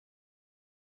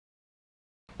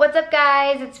What's up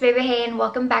guys, it's BAYBAYHAY and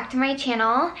welcome back to my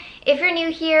channel. If you're new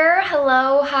here,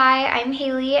 hello, hi, I'm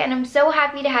Haley and I'm so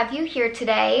happy to have you here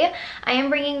today. I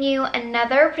am bringing you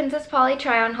another Princess Polly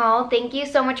try-on haul. Thank you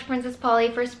so much Princess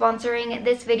Polly for sponsoring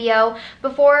this video.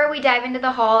 Before we dive into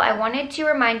the haul, I wanted to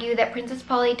remind you that Princess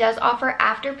Polly does offer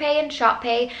Afterpay and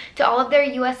ShopPay to all of their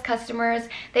US customers.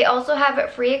 They also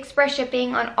have free express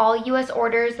shipping on all US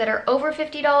orders that are over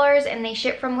 $50 and they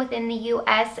ship from within the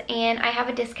US, and I have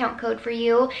a discount code for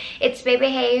you. It's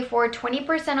BAYBAYHAY for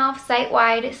 20% off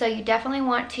site-wide, so you definitely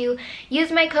want to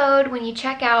use my code when you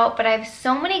check out. But I have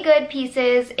so many good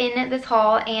pieces in this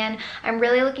haul and I'm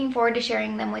really looking forward to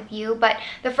sharing them with you. But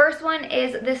the first one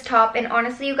is this top, and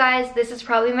honestly you guys, this is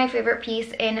probably my favorite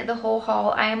piece in the whole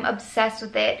haul. I am obsessed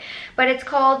with it. But it's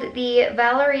called the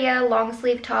Valeria long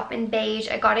sleeve top in beige.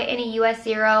 I got it in a US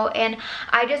 0 and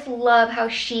I just love how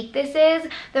chic this is.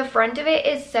 The front of it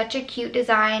is such a cute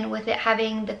design with it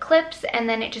having the clips and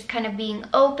then it just kind of being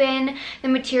open. The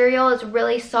material is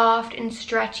really soft and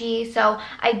stretchy, so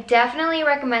I definitely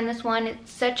recommend this one.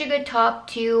 It's such a good top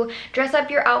to dress up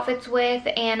your outfits with,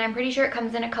 and I'm pretty sure it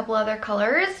comes in a couple other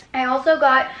colors. I also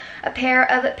got a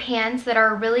pair of pants that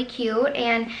are really cute,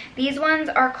 and these ones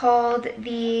are called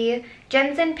the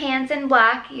Jensen pants in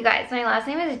black. You guys, my last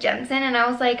name is Jensen and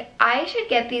I was like, I should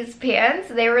get these pants.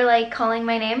 They were like calling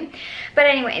my name. But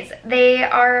anyways, they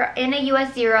are in a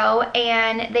US 0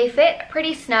 and they fit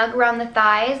pretty snug around the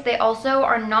thighs. They also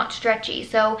are not stretchy,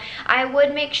 so I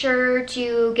would make sure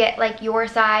to get like your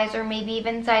size or maybe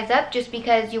even size up, just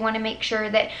because you want to make sure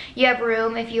that you have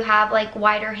room if you have like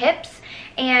wider hips.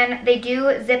 And they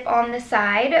do zip on the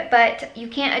side, but you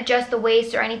can't adjust the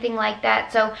waist or anything like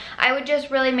that, so I would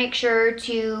just really make sure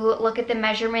to look at the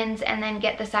measurements and then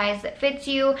get the size that fits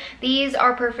you. These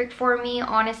are perfect for me,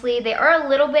 honestly. They are a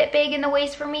little bit big in the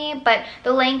waist for me, but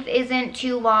the length isn't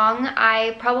too long.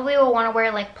 I probably will want to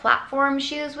wear like platform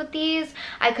shoes with these.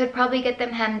 I could probably get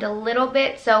them hemmed a little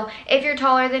bit, so if you're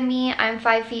taller than me, I'm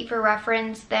 5 feet for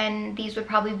reference, then these would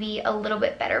probably be a little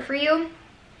bit better for you.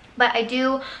 But I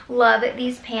do love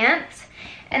these pants.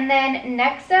 And then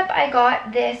next up, I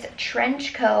got this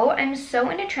trench coat. I'm so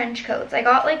into trench coats. I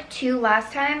got like 2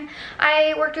 last time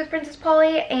I worked with Princess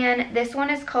Polly, and this one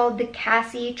is called the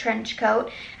Cassie trench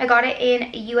coat. I got it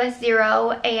in US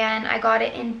 0 and I got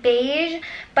it in beige,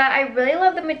 but I really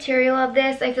love the material of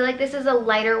this. I feel like this is a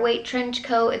lighter weight trench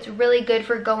coat. It's really good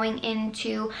for going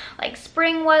into like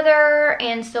spring weather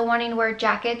and still wanting to wear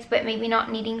jackets but maybe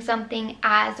not needing something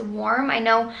as warm. I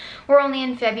know we're only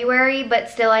in February, but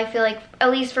still I feel like, at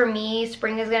least for me,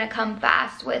 spring is gonna come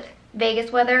fast with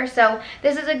Vegas weather, so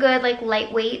this is a good like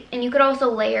lightweight, and you could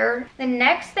also layer. The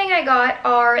next thing I got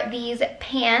are these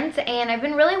pants, and I've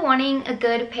been really wanting a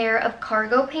good pair of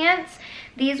cargo pants.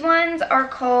 These ones are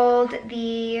called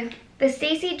the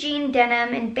Stacy Jean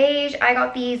denim in beige. I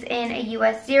got these in a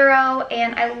US 0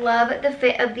 and I love the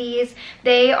fit of these.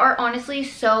 They are honestly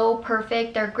so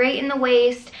perfect. They're great in the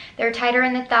waist. They're tighter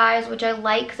in the thighs, which I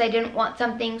like because I didn't want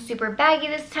something super baggy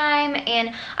this time,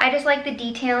 and I just like the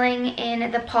detailing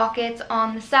in the pockets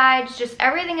on the sides. Just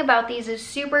everything about these is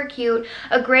super cute.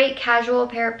 A great casual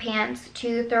pair of pants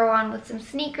to throw on with some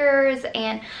sneakers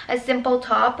and a simple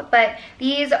top, but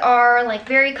these are like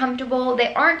very comfortable.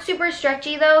 They aren't super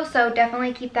stretchy though, so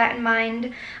definitely keep that in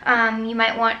mind. You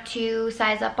might want to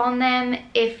size up on them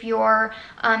if you're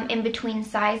in between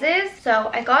sizes.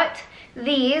 So I got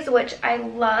these, which I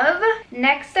love.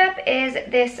 Next up is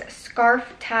this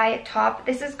scarf tie top.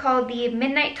 This is called the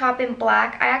Midnight Top in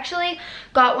black. I actually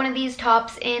got one of these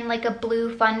tops in like a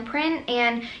blue fun print,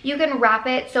 and you can wrap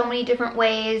it so many different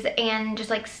ways and just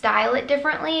like style it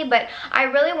differently, but I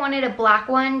really wanted a black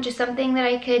one, just something that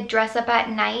I could dress up at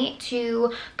night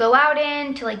to go out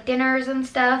in to like dinners and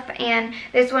stuff. And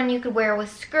this one you could wear with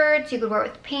skirts, you could wear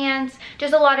it with pants,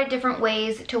 just a lot of different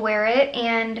ways to wear it,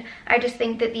 and I just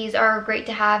think that these are great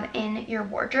to have in your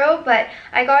wardrobe. But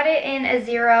I got it in a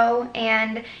 0,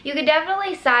 and you could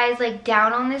definitely size like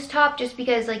down on this top just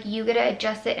because like you get to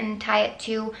adjust it and tie it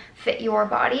to fit your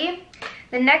body.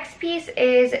 The next piece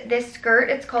is this skirt.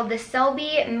 It's called the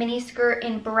Selby mini skirt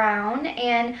in brown,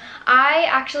 and I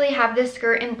actually have this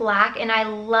skirt in black and I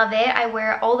love it. I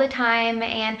wear it all the time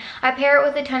and I pair it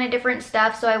with a ton of different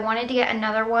stuff, so I wanted to get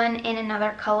another one in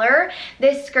another color.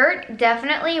 This skirt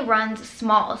definitely runs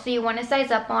small, so you want to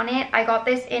size up on it. I got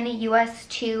this in a US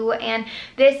 2 and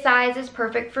this size is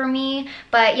perfect for me,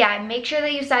 but yeah, make sure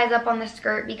that you size up on the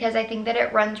skirt because I think that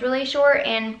it runs really short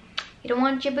and you don't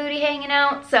want your booty hanging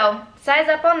out, so size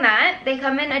up on that. They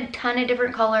come in a ton of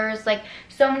different colors, like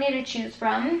so many to choose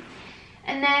from.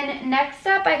 And then next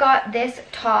up, I got this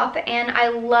top, and I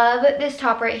love this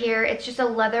top right here. It's just a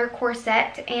leather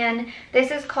corset, and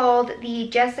this is called the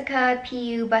Jessica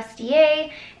PU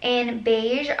Bustier in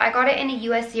beige. I got it in a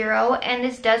US 0, and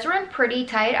this does run pretty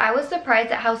tight. I was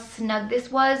surprised at how snug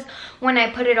this was when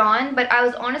I put it on, but I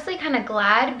was honestly kind of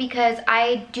glad because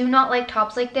I do not like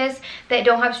tops like this that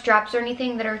don't have straps or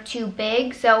anything that are too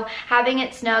big. So having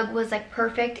it snug was like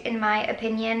perfect in my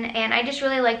opinion, and I just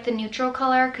really like the neutral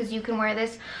color because you can wear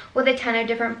this with a ton of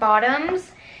different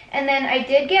bottoms. And then I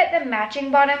did get the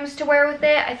matching bottoms to wear with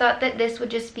it. I thought that this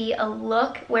would just be a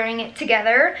look wearing it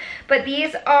together. But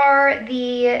these are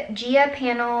the Gia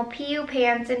Panel PU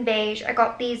pants in beige. I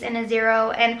got these in a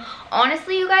 0. And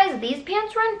honestly, you guys, these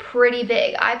pants run pretty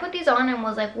big. I put these on and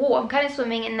was like, whoa, I'm kind of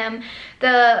swimming in them.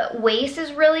 The waist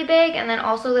is really big, and then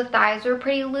also the thighs were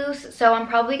pretty loose. So I'm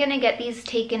probably going to get these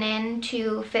taken in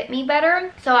to fit me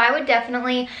better. So I would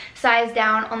definitely size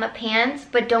down on the pants,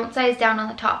 but don't size down on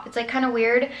the top. It's like kind of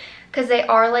weird because they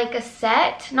are like a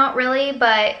set, not really,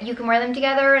 but you can wear them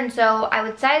together. And so I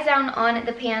would size down on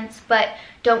the pants, but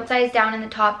don't size down in the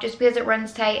top just because it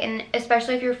runs tight, and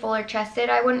especially if you're fuller chested,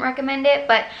 I wouldn't recommend it.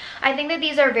 But I think that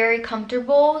these are very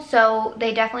comfortable, so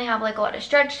they definitely have like a lot of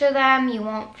stretch to them. You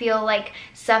won't feel like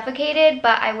suffocated,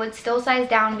 but I would still size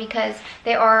down because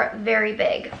they are very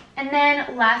big. And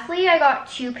then lastly, I got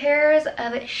 2 pairs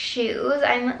of shoes.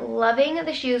 I'm loving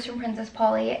the shoes from Princess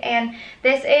Polly, and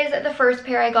this is the first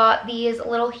pair. I got these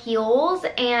little heels,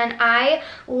 and I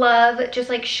love just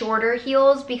like shorter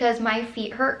heels because my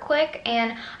feet hurt quick,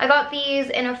 and I got these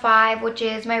in a 5, which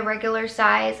is my regular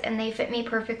size, and they fit me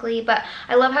perfectly. But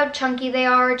I love how chunky they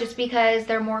are just because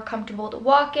they're more comfortable to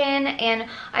walk in, and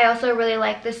I also really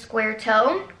like the square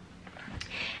toe.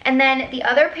 And then the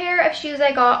other pair of shoes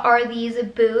I got are these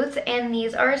boots, and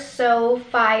these are so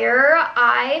fire.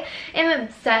 I am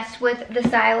obsessed with the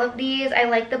style of these. I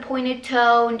like the pointed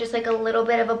toe and just like a little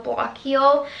bit of a block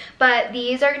heel, but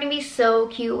these are going to be so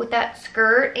cute with that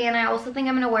skirt, and I also think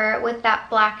I'm going to wear it with that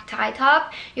black tie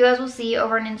top. You guys will see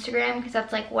over on Instagram because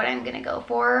that's like what I'm going to go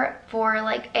for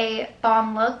like a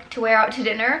bomb look to wear out to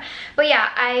dinner. But yeah,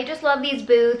 I just love these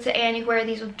boots, and you can wear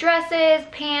these with dresses,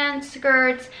 pants,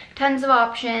 skirts, tons of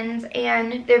options,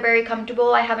 and they're very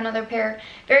comfortable. I have another pair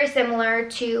very similar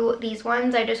to these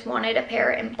ones. I just wanted a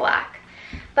pair in black.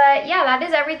 But yeah, that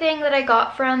is everything that I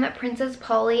got from Princess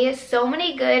Polly. So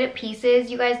many good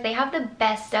pieces, you guys. They have the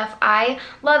best stuff. I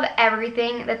love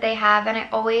everything that they have, and I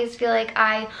always feel like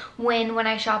I win when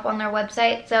I shop on their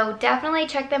website. So definitely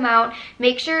check them out.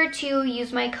 Make sure to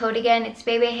use my code again. It's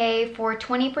BAYBAYHAY for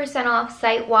 20% off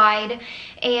site-wide.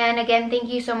 And again, thank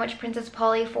you so much, Princess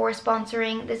Polly, for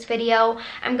sponsoring this video.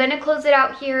 I'm going to close it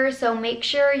out here, so make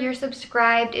sure you're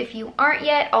subscribed if you aren't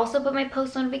yet. Also put my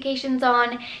post notifications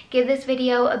on. Give this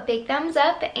video a big thumbs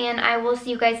up, and I will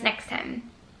see you guys next time.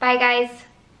 Bye, guys.